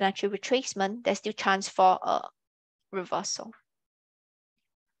Fibonacci retracement, there's still chance for a reversal.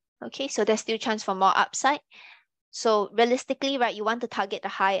 Okay, so there's still chance for more upside. So realistically, right, you want to target the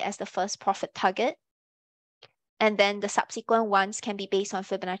high as the first profit target. And then the subsequent ones can be based on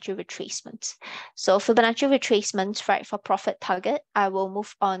Fibonacci retracements. So Fibonacci retracements, right, for profit target, I will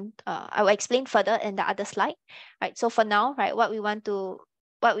move on. I will explain further in the other slide, right? So for now, right, what we want to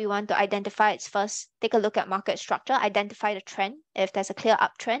identify is first, take a look at market structure, identify the trend. If there's a clear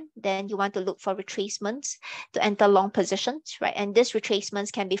uptrend, then you want to look for retracements to enter long positions, right? And these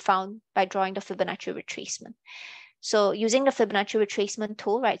retracements can be found by drawing the Fibonacci retracement. So using the Fibonacci retracement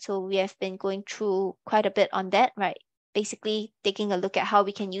tool, right? So we have been going through quite a bit on that, right? Basically taking a look at how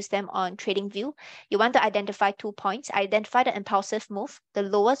we can use them on TradingView. You want to identify 2 points. Identify the impulsive move. The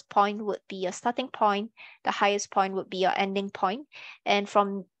lowest point would be your starting point. The highest point would be your ending point. And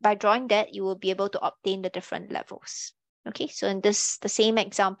by drawing that, you will be able to obtain the different levels. Okay, so in the same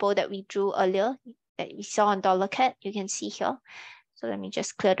example that we drew earlier, that we saw on dollar CAD, you can see here. So let me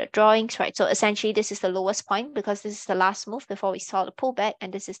just clear the drawings, right? So essentially this is the lowest point because this is the last move before we saw the pullback,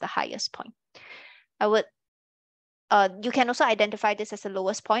 and this is the highest point. I would you can also identify this as the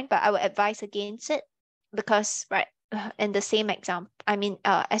lowest point, but I would advise against it because, right, in the same example,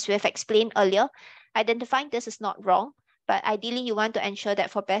 as we have explained earlier, identifying this is not wrong, but ideally you want to ensure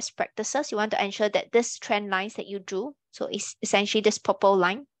that for best practices, you want to ensure that this trend lines that you drew, so it's essentially this purple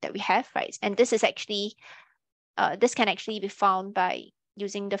line that we have, right? And this is actually, this can actually be found by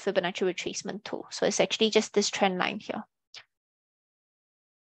using the Fibonacci retracement tool. So it's actually just this trend line here.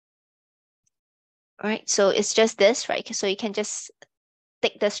 All right, so it's just this, right? So you can just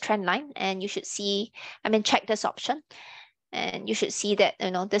take this trend line and you should see, check this option. And you should see that,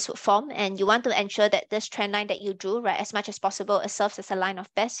 this would form, and you want to ensure that this trend line that you drew, right, as much as possible, it serves as a line of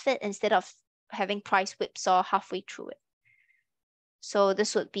best fit instead of having price whipsaw halfway through it. So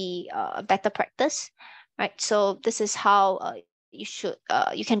this would be a better practice, right? So this is how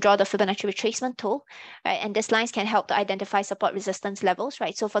you can draw the Fibonacci retracement tool, right? And these lines can help to identify support resistance levels,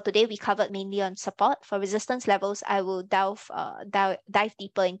 right? So for today, we covered mainly on support. For resistance levels, I will dive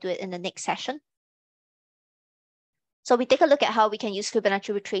deeper into it in the next session. So we take a look at how we can use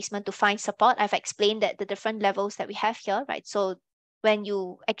Fibonacci retracement to find support. I've explained that the different levels that we have here, right? So when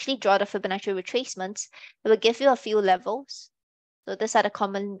you actually draw the Fibonacci retracements, it will give you a few levels. So these are the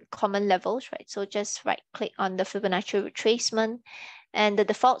common levels, right? So just right click on the Fibonacci retracement, and the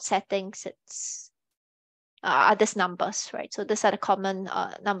default settings are these numbers, right? So these are the common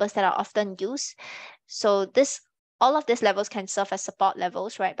numbers that are often used. So all of these levels can serve as support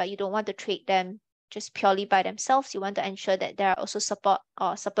levels, right? But you don't want to trade them just purely by themselves. You want to ensure that there are also support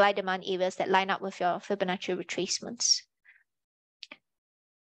or supply demand areas that line up with your Fibonacci retracements.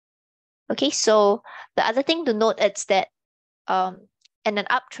 Okay, so the other thing to note is that in an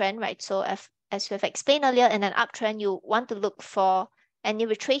uptrend, right? So as we've explained earlier, in an uptrend, you want to look for any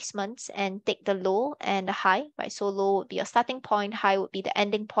retracements and take the low and the high, right? So low would be your starting point, high would be the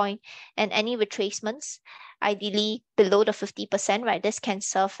ending point, and any retracements, ideally below the 50%, right? This can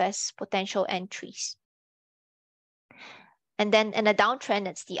serve as potential entries. And then in a downtrend,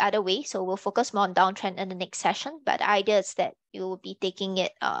 it's the other way. So we'll focus more on downtrend in the next session, but the idea is that you will be taking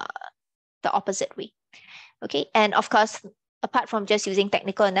it the opposite way. Okay, and of course, apart from just using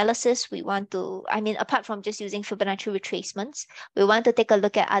technical analysis, apart from just using Fibonacci retracements, we want to take a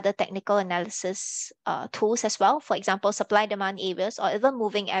look at other technical analysis tools as well. For example, supply demand areas or even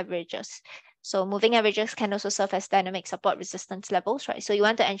moving averages. So moving averages can also serve as dynamic support resistance levels, right? So you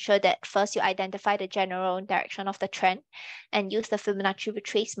want to ensure that first you identify the general direction of the trend and use the Fibonacci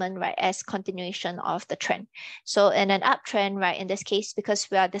retracement, right, as continuation of the trend. So in an uptrend, right, in this case, because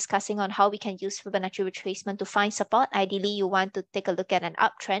we are discussing on how we can use Fibonacci retracement to find support, ideally you want to take a look at an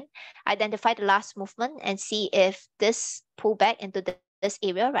uptrend, identify the last movement and see if this pullback into this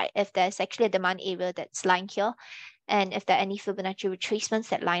area, right, if there's actually a demand area that's lying here, and if there are any Fibonacci retracements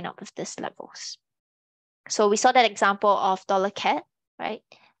that line up with these levels. So we saw that example of dollar CAD, right?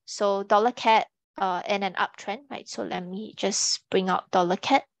 So dollar CAD in an uptrend, right? So let me just bring out dollar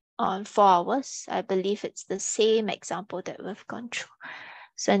CAD on 4 hours. I believe it's the same example that we've gone through.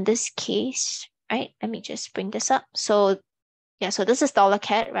 So in this case, right, let me just bring this up. So yeah, so this is dollar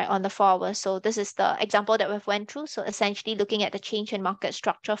CAD, right, on the 4 hours. So this is the example that we've went through. So essentially looking at the change in market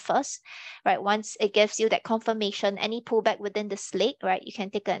structure first, right? Once it gives you that confirmation, any pullback within the leg, right, you can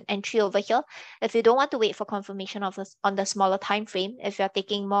take an entry over here. If you don't want to wait for confirmation of this on the smaller time frame, if you're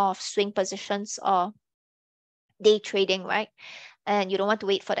taking more of swing positions or day trading, right, and you don't want to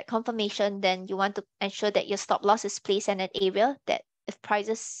wait for that confirmation, then you want to ensure that your stop loss is placed in an area that if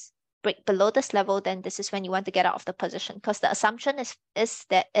prices break below this level, then this is when you want to get out of the position, because the assumption is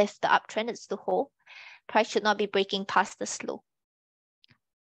that if the uptrend is to hold, price should not be breaking past this low.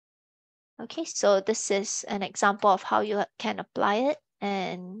 Okay, so this is an example of how you can apply it.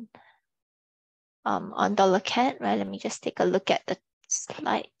 And on dollar CAD, right, let me just take a look at the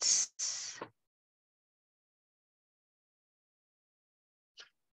slides.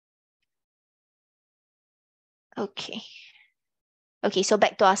 Okay, so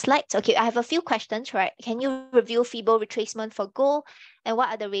back to our slides. Okay, I have a few questions, right? Can you review Fibo retracement for gold? And what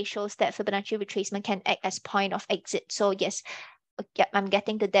are the ratios that Fibonacci retracement can act as point of exit? So yes, yeah, I'm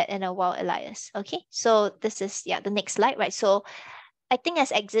getting to that in a while, Elias. Okay, so this is, yeah, the next slide, right? So acting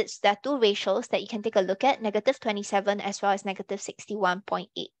as exits, there are two ratios that you can take a look at, -27 as well as -61.8.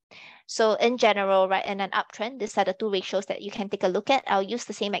 So in general, right, in an uptrend, these are the two ratios that you can take a look at. I'll use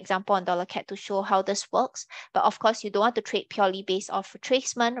the same example on dollar CAD to show how this works. But of course, you don't want to trade purely based off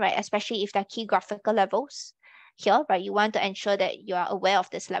retracement, right? Especially if there are key graphical levels here, right? You want to ensure that you are aware of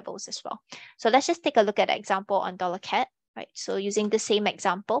these levels as well. So let's just take a look at the example on dollar CAD, right? So using the same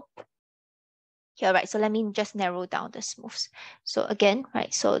example here, right? So let me just narrow down the moves. So again,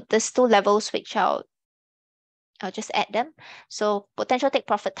 right? So these two levels which I'll I'll just add them. So potential take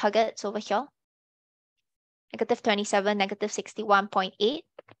profit targets over here, -27, -61.8.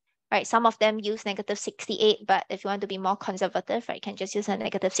 Right, some of them use -68, but if you want to be more conservative, right, you can just use a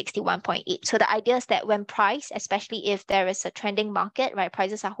 -61.8. So the idea is that when price, especially if there is a trending market, right,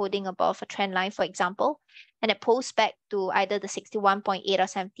 prices are holding above a trend line, for example, and it pulls back to either the 61.8 or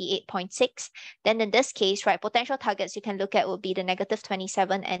 78.6, then in this case, right, potential targets you can look at will be the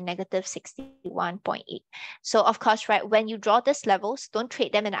 -27 and -61.8. So of course, right, when you draw these levels, don't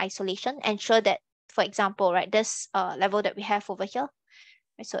trade them in isolation. Ensure that, for example, right, this level that we have over here.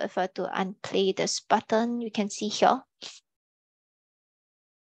 So if I were to unplay this button, you can see here.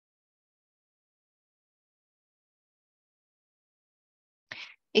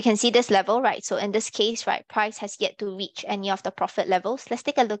 You can see this level, right? So in this case, right, price has yet to reach any of the profit levels. Let's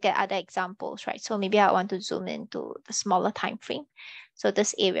take a look at other examples, right? So maybe I want to zoom into the smaller time frame. So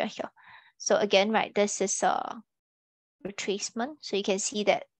this area here. So again, right, this is a retracement. So you can see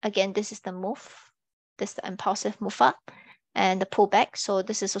that, again, this is the move. This is the impulsive move up and the pullback. So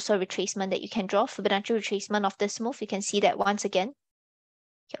this is also a retracement that you can draw. Fibonacci retracement of this move. You can see that once again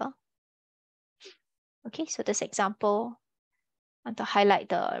here. Okay, so this example, I want to highlight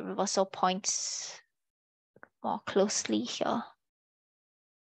the reversal points more closely here.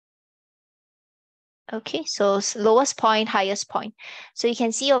 Okay, so lowest point, highest point. So you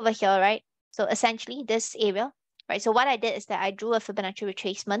can see over here, right? So essentially this area, right? So what I did is that I drew a Fibonacci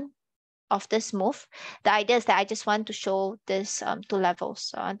retracement of this move. The idea is that I just want to show this two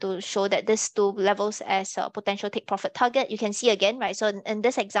levels. I want to show that these two levels as a potential take profit target. You can see again, right? So in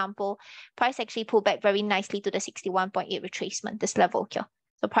this example, price actually pulled back very nicely to the 61.8 retracement, this level here.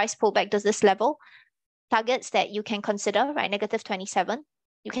 So price pulled back to this level. Targets that you can consider, right? -27.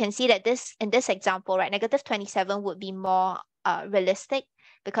 You can see that this, in this example, right, -27 would be more realistic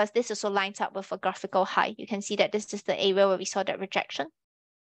because this also lines up with a graphical high. You can see that this is the area where we saw that rejection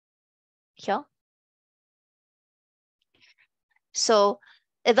here. So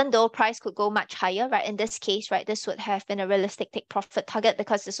even though price could go much higher, right, in this case, right, this would have been a realistic take profit target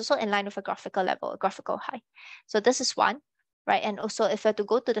because it's also in line with a graphical level, a graphical high. So this is one, right? And also if I were to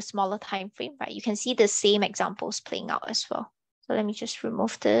go to the smaller time frame, right, you can see the same examples playing out as well. So let me just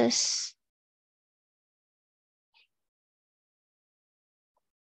remove this.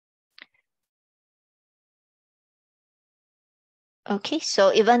 Okay,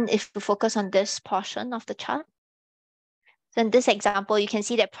 so even if we focus on this portion of the chart, so in this example, you can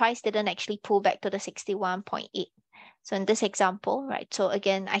see that price didn't actually pull back to the 61.8. So in this example, right, so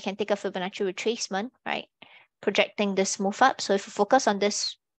again, I can take a Fibonacci retracement, right, projecting this move up. So if you focus on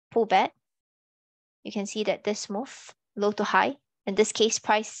this pullback, you can see that this move, low to high, in this case,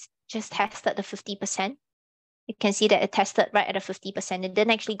 price just tested the 50%. You can see that it tested right at a 50%. It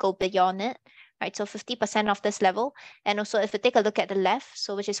didn't actually go beyond it, right? So 50% of this level. And also if you take a look at the left,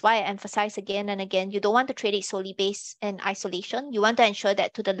 so which is why I emphasize again and again, you don't want to trade it solely based in isolation. You want to ensure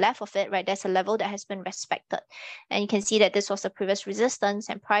that to the left of it, right, there's a level that has been respected. And you can see that this was the previous resistance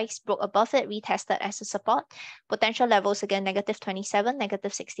and price broke above it, retested as a support. Potential levels again, -27,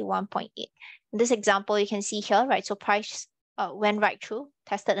 -61.8. In this example, you can see here, right? So price went right through,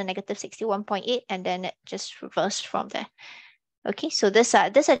 tested a -61.8, and then it just reversed from there. Okay, so these are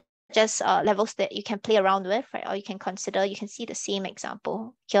just levels that you can play around with, right? Or you can consider. You can see the same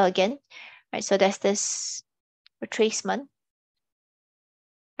example here again, right? So there's this retracement,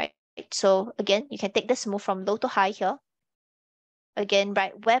 right? So again, you can take this move from low to high here. Again,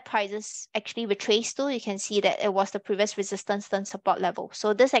 right, where prices actually retraced to, you can see that it was the previous resistance turn support level.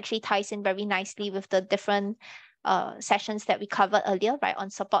 So this actually ties in very nicely with the different sessions that we covered earlier, right, on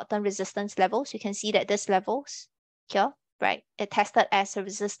support and resistance levels. You can see that these levels here, right, it tested as a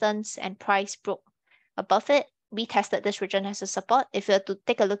resistance and price broke above it. We tested this region as a support. If you were to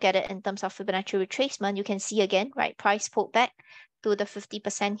take a look at it in terms of Fibonacci retracement, you can see again, right, price pulled back to the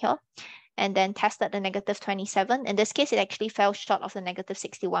 50% here and then tested the -27. In this case, it actually fell short of the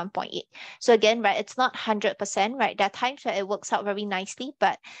 -61.8. So again, right, it's not 100%, right? There are times where it works out very nicely,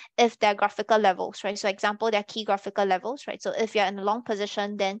 but if there are graphical levels, right? So example, there are key graphical levels, right? So if you're in a long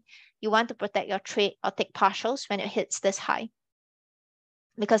position, then you want to protect your trade or take partials when it hits this high,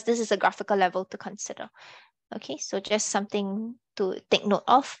 because this is a graphical level to consider. Okay, so just something to take note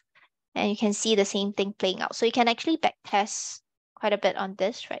of. And you can see the same thing playing out. So you can actually backtest quite a bit on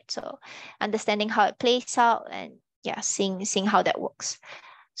this, right? So understanding how it plays out and yeah, seeing how that works.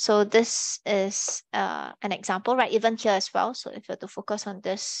 So this is an example, right? Even here as well. So if you're to focus on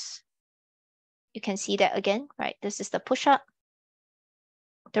this, you can see that again, right? This is the push up,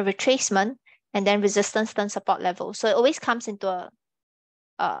 the retracement, and then resistance turn support level. So it always comes into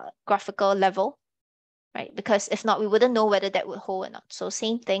a graphical level. right? Because if not, we wouldn't know whether that would hold or not. So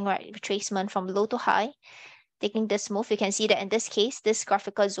same thing, right? Retracement from low to high. Taking this move, you can see that in this case, this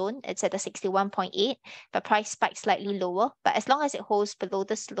graphical zone, it's at the 61.8, but price spikes slightly lower. But as long as it holds below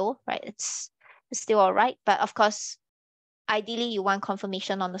this low, right, it's still all right. But of course, ideally you want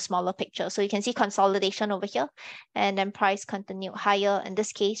confirmation on the smaller picture. So you can see consolidation over here, and then price continued higher. In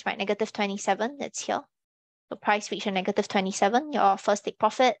this case, right, -27, it's here. So price reached a -27. Your first take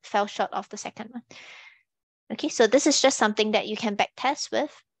profit fell short of the second one. Okay, so this is just something that you can back test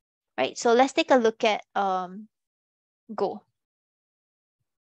with, right? So let's take a look at Go.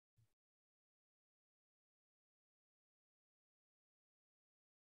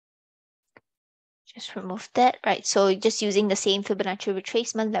 Just remove that, right? So just using the same Fibonacci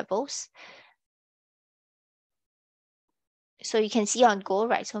retracement levels. So you can see on Go,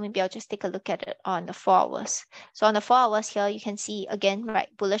 right? So maybe I'll just take a look at it on the 4 hours. So on the 4 hours here, you can see again, right,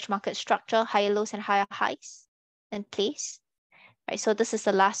 bullish market structure, higher lows and higher highs in place, right? So this is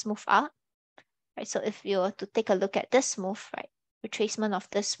the last move up, right? So if you were to take a look at this move, right, retracement of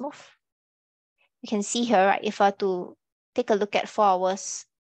this move, you can see here, right, if I were to take a look at 4 hours,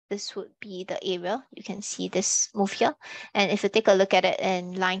 this would be the area. You can see this move here. And if you take a look at it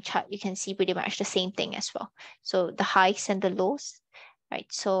in line chart, you can see pretty much the same thing as well. So the highs and the lows,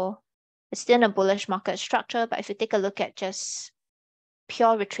 right? So it's still in a bullish market structure, but if you take a look at just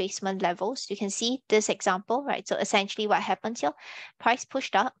pure retracement levels, you can see this example, right? So essentially what happens here, price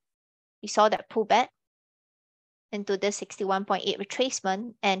pushed up, we saw that pullback into this 61.8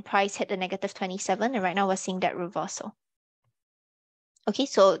 retracement, and price hit the -27, and right now we're seeing that reversal. Okay,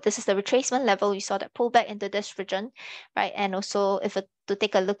 so this is the retracement level. We saw that pullback into this region, right? And also if to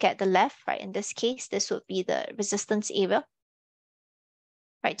take a look at the left, right, in this case, this would be the resistance area,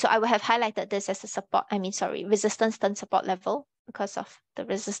 right? So I would have highlighted this as a support, resistance turn support level because of the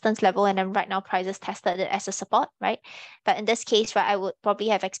resistance level. And then right now prices tested it as a support, right? But in this case, right, I would probably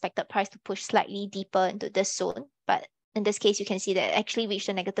have expected price to push slightly deeper into this zone. But in this case, you can see that it actually reached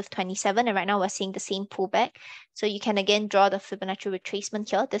a -27, and right now we're seeing the same pullback. So you can again draw the Fibonacci retracement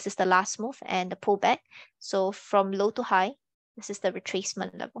here. This is the last move and the pullback. So from low to high, this is the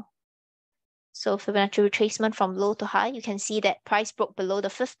retracement level. So Fibonacci retracement from low to high, you can see that price broke below the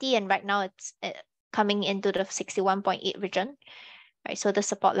 50, and right now it's coming into the 61.8 region, right? So the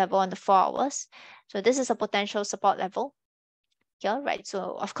support level on the 4 hours. So this is a potential support level here, right?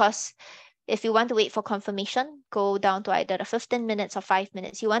 So of course, if you want to wait for confirmation, go down to either the 15 minutes or 5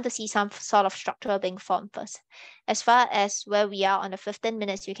 minutes. You want to see some sort of structure being formed first. As far as where we are on the 15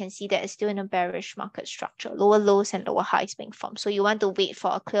 minutes, you can see that it's still in a bearish market structure, lower lows and lower highs being formed. So you want to wait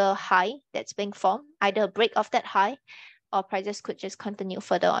for a clear high that's being formed, either a break of that high or prices could just continue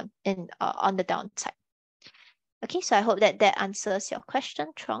further on the downside. Okay, so I hope that answers your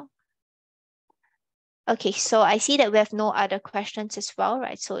question, Trong. Okay, so I see that we have no other questions as well,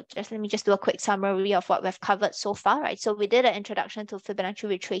 right? So let me do a quick summary of what we've covered so far, right? So we did an introduction to Fibonacci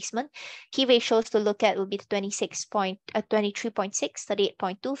retracement. Key ratios to look at will be the 23.6,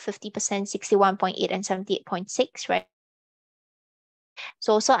 38.2, 50%, 61.8, and 78.6, right?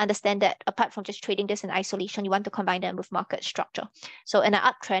 So also understand that apart from just trading this in isolation, you want to combine them with market structure. So in an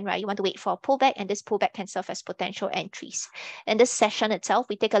uptrend, right, you want to wait for a pullback, and this pullback can serve as potential entries. In this session itself,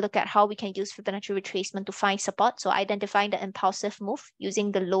 we take a look at how we can use Fibonacci retracement to find support. So identifying the impulsive move,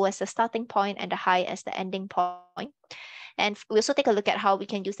 using the low as the starting point and the high as the ending point. And we also take a look at how we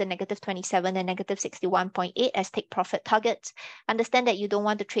can use the -27 and -61.8 as take profit targets. Understand that you don't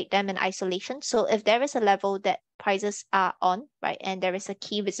want to trade them in isolation. So if there is a level that prices are on, right, and there is a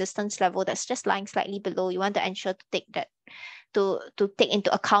key resistance level that's just lying slightly below, you want to ensure to take that, to take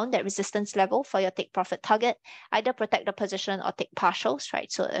into account that resistance level for your take profit target, either protect the position or take partials, right?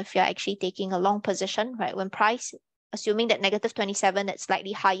 So if you're actually taking a long position, right, when price, assuming that -27 is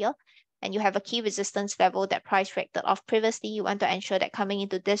slightly higher, and you have a key resistance level that price reacted off previously, you want to ensure that coming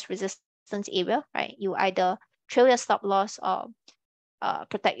into this resistance area, right, you either trail your stop loss or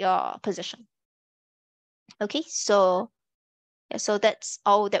protect your position. Okay, so that's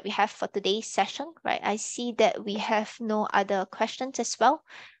all that we have for today's session, right? I see that we have no other questions as well.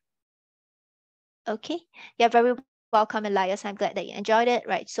 Okay, yeah, very welcome, Elias. I'm glad that you enjoyed it,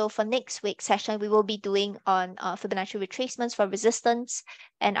 right? So for next week's session, we will be doing on Fibonacci retracements for resistance,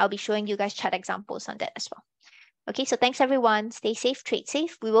 and I'll be showing you guys chart examples on that as well. Okay, so thanks everyone. Stay safe, trade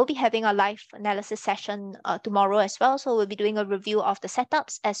safe. We will be having a live analysis session tomorrow as well. So we'll be doing a review of the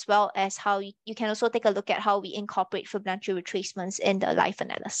setups, as well as how you can also take a look at how we incorporate Fibonacci retracements in the live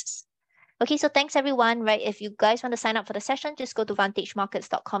analysis. Okay, so thanks everyone, right? If you guys want to sign up for the session, just go to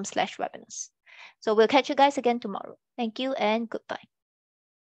vantagemarkets.com/webinars. So we'll catch you guys again tomorrow. Thank you and goodbye.